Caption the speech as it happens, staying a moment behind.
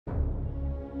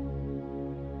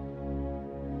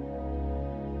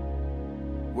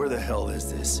Where the hell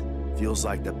is this? Feels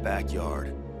like the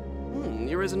backyard.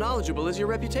 You're as knowledgeable as your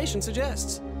reputation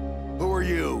suggests. Who are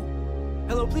you?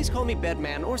 Hello, please call me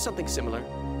Bedman or something similar.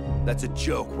 That's a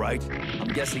joke, right? I'm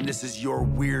guessing this is your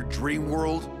weird dream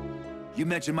world? You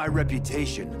mentioned my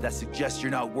reputation. That suggests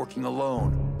you're not working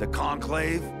alone. The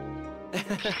Conclave?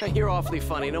 You're awfully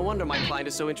funny. No wonder my client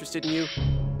is so interested in you.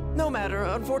 No matter.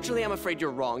 Unfortunately, I'm afraid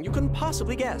you're wrong. You couldn't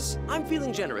possibly guess. I'm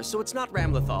feeling generous, so it's not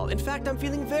Ramlethal. In fact, I'm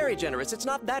feeling very generous. It's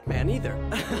not that man either.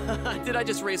 Did I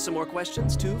just raise some more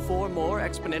questions? 2, 4 more,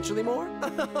 exponentially more?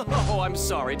 Oh, I'm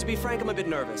sorry. To be frank, I'm a bit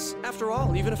nervous. After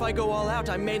all, even if I go all out,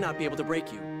 I may not be able to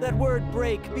break you. That word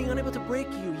break, being unable to break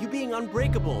you being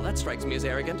unbreakable, that strikes me as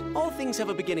arrogant. All things have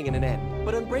a beginning and an end,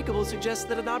 but unbreakable suggests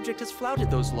that an object has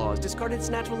flouted those laws, discarded its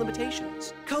natural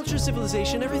limitations. Culture,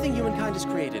 civilization, everything humankind has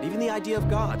created, even the idea of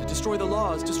God, destroy the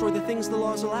laws, destroy the things the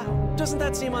laws allow. Doesn't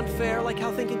that seem unfair, like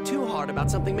how thinking too hard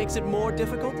about something makes it more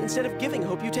difficult? Instead of giving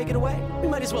hope, you take it away. We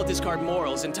might as well discard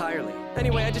morals entirely.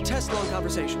 Anyway, I detest long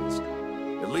conversations.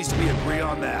 At least we agree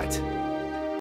on that.